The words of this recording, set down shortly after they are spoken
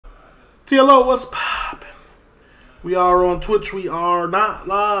TLO, what's poppin'? We are on Twitch. We are not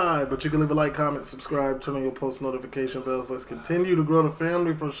live, but you can leave a like, comment, subscribe, turn on your post notification bells. Let's continue to grow the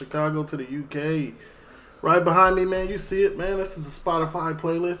family from Chicago to the UK. Right behind me, man, you see it, man. This is a Spotify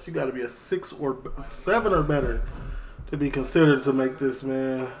playlist. You got to be a 6 or 7 or better to be considered to make this,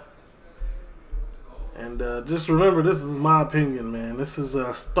 man. And just remember, this is my opinion, man. This is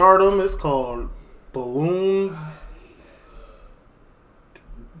Stardom. It's called BALLON.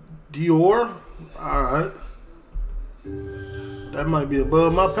 Dior. Alright. That might be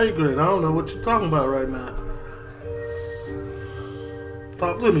above my pay grade. I don't know what you're talking about right now.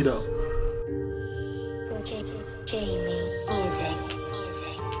 Talk to me, though. Jamie, music.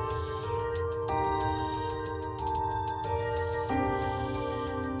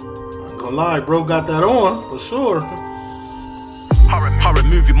 I'm gonna lie, bro got that on, for sure. Horror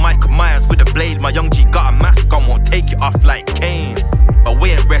movie Michael Myers with a blade. My young G got a mask on, won't take it off like Kane. But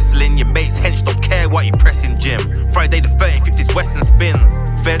we ain't wrestling, your mates hench don't care what you pressing, Jim. Friday the 13th, 50s Western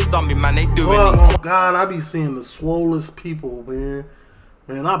spins. Feds on me, man, they doing it. Oh God, I be seeing the swollest people, man.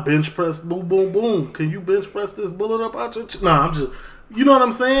 Man, I bench press, boom, boom, boom. Can you bench press this bullet up out your Nah, I'm just, you know what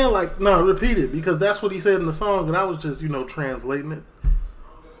I'm saying? Like, no, repeat it, because that's what he said in the song, and I was just, you know, translating it.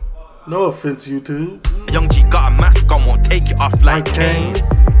 No offense, YouTube. Young G got a mask on, won't take it off like Kane.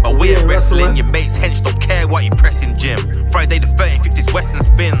 But we ain't wrestling, your mates hench don't care what you pressing, Jim. Friday the 13th, 50s Western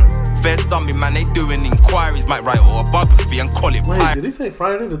spins. Feds on me, man, they doing inquiries. Might write autobiography and call it Wait, did he say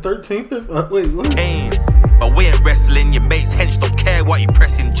Friday the 13th? Wait, what? Kane. But we ain't wrestling, your mates hench don't care what you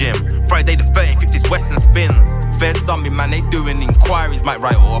pressing, Jim. Friday the 13th, 50s Western spins. Feds on me, man, they doing inquiries. Might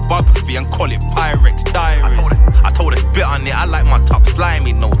write autobiography and call it Pyrex Diaries. I told her spit on it, I like my top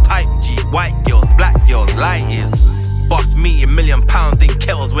slimy. No type G, white girls, black girls, light years. Boss me £1 million in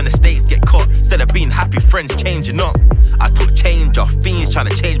kettles when the stakes get caught. Instead of being happy, friends changing up. I took change off, fiends trying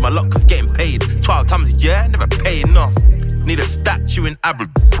to change my luck, cause getting paid 12 times a year, never pay enough. Need a statue in Abu,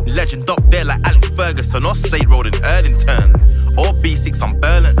 legend up there like Alex Ferguson, or Slade Road in Erdington, or B6 on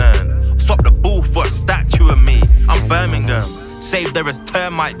Burlington. Swap the ball for a statue of me, I'm Birmingham. Saved her as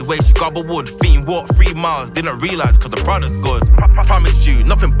termite, the way she gobbled wood. Fiend walked 3 miles, didn't realise cause the product's good. Promise you,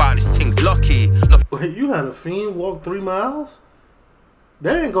 nothing about this thing's lucky. Wait, you had a fiend walk 3 miles?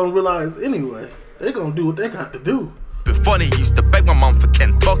 They ain't gonna realize anyway. They gonna do what they got to do. Been funny, used to beg my mum for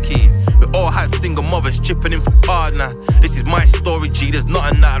Kentucky. We all had single mothers chipping in for partner. This is my story, G, there's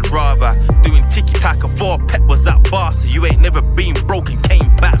nothing that I'd rather. Doing tiki-taka for a pet was at bar. So you ain't never been broken,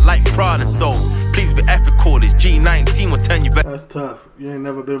 came back like Prada. So please be ethical, this G19 will turn you back. That's tough. You ain't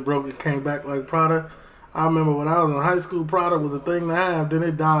never been broken, came back like Prada. I remember when I was in high school, Prada was a thing to have. Then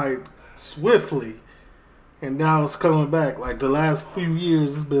it died swiftly. And now it's coming back. Like the last few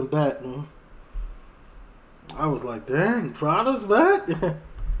years, it's been back, man. I was like, dang, Prada's back?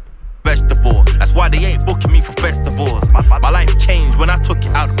 Vegetable, that's why they ain't booking me for festivals. My life changed when I took it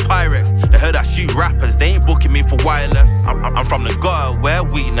out of Pyrex. They heard I shoot rappers, they ain't booking me for wireless. I'm from the gutter where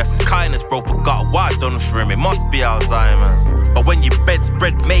weakness is kindness, bro. Forgot what I done for him, it must be Alzheimer's. But when your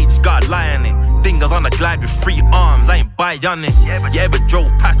bedspread made, you gotta lie on it. Fingers on the glide with 3 arms, I ain't bionic. You ever drove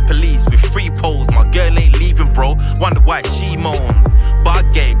past police with 3 poles? My girl ain't leaving, bro, wonder why she moans. But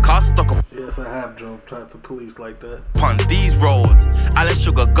I get car stuck up. Yes, I have drove past the police like that. On these roads, Alan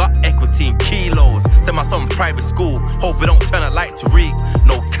Sugar got equity in kilos. Send my son private school, hope it don't turn out like Tariq.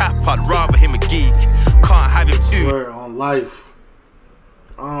 No cap, I'd rather him a geek. Can't have him do. Swear on life,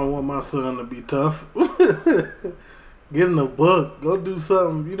 I don't want my son to be tough. Get in a book, go do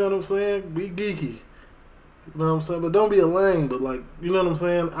something, you know what I'm saying? Be geeky. You know what I'm saying? But don't be a lame, but like, you know what I'm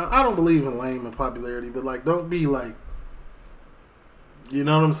saying? I don't believe in lame and popularity, but like, don't be like, you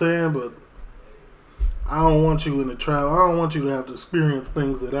know what I'm saying? But I don't want you in the trap. I don't want you to have to experience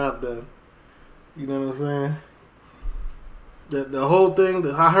things that I've done. You know what I'm saying? The whole thing,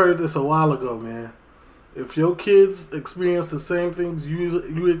 that I heard this a while ago, man. If your kids experience the same things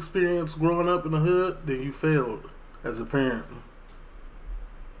you experienced growing up in the hood, then you failed as a parent.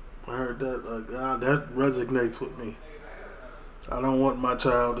 I heard that. God, that resonates with me. I don't want my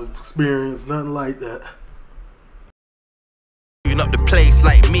child to experience nothing like that. Up the place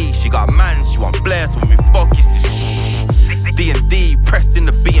like me, she got man, she want blast when we focus this D&D, pressed in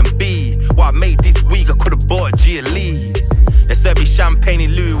the B&B. What I made this week, I could've bought a GLE. They serve me champagne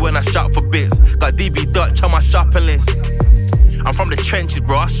in Louis when I shop for bits. Got DB Dutch on my shopping list. I'm from the trenches,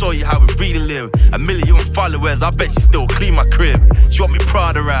 bro, I'll show you how we really live. 1 million followers, I bet she still clean my crib. She want me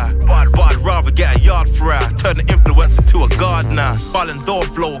proud of her, but I'd rather get a yard for her. Turn the influencer to a gardener. Ballon d'Or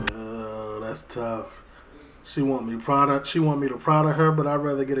flow. Oh, that's tough. She want me to proud of her, but I'd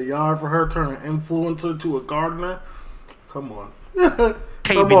rather get a yard for her, turn an influencer to a gardener. Come on.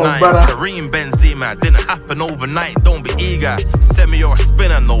 KB9, Kareem Benzema, didn't happen overnight, don't be eager. Semi or a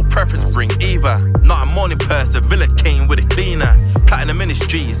spinner, no preference, bring either. Not a morning person, Villa came with a cleaner. Platinum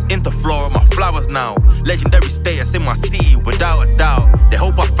Ministries, Interflora, my flowers now. Legendary status in my city, without a doubt. They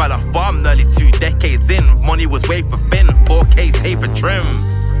hope I fell off, but I'm nearly 2 decades in. Money was way for thin, 4K taper trim.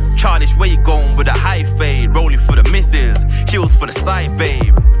 Childish, where you going with a high fade? Rolling for the misses, heels for the side,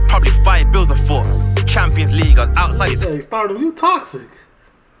 babe. Probably 5 bills a foot. Champions League, I was outside his. Hey, Stardom, you toxic.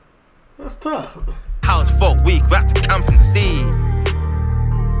 That's tough. House folk week, back to camp and see.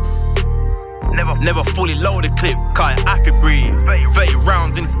 Never fully loaded clip, cut it after breathe. 30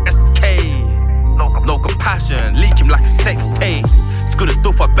 rounds in this SK. No compassion, leak him like a sex tape. Screw the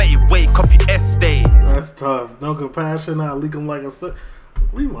doof, I bet you wake up your estate. That's tough. No compassion, I leak him like a sex.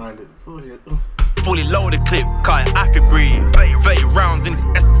 Rewind it. Go ahead. Fully loaded clip, cut it after breathe. 30 rounds in this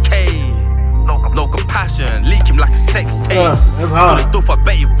SK. No compassion, leak him like a sex tape. That's hard. Screw the doof, I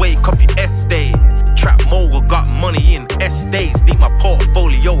bet you wake up your estate. Trap mogul got money in estates. Deep my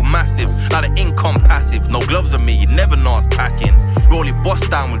portfolio massive, like the income passive. No gloves on me, you never know I was packing. Rolling boss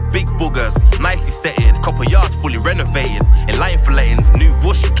down with big boogers, nicely setted. Couple yards fully renovated. In line for lettings, new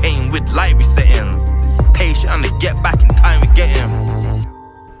bush came with library settings. Patient and to get back in time to get him.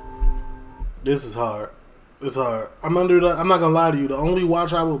 This is hard. It's hard. I'm not gonna lie to you. The only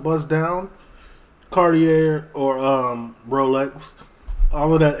watch I would bust down, Cartier or Rolex.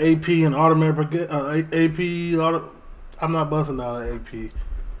 All of that AP and automatic I'm not busting down an AP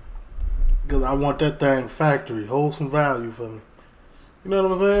because I want that thing factory, hold some value for me. You know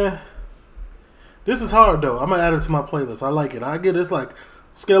what I'm saying? This is hard though. I'm gonna add it to my playlist. I like it. I get it's like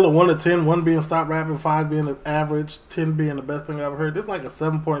scale of 1 to 10, 1 being stop rapping, 5 being the average, 10 being the best thing I've ever heard. This is like a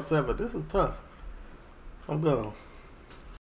 7.7. This is tough. I'm gone.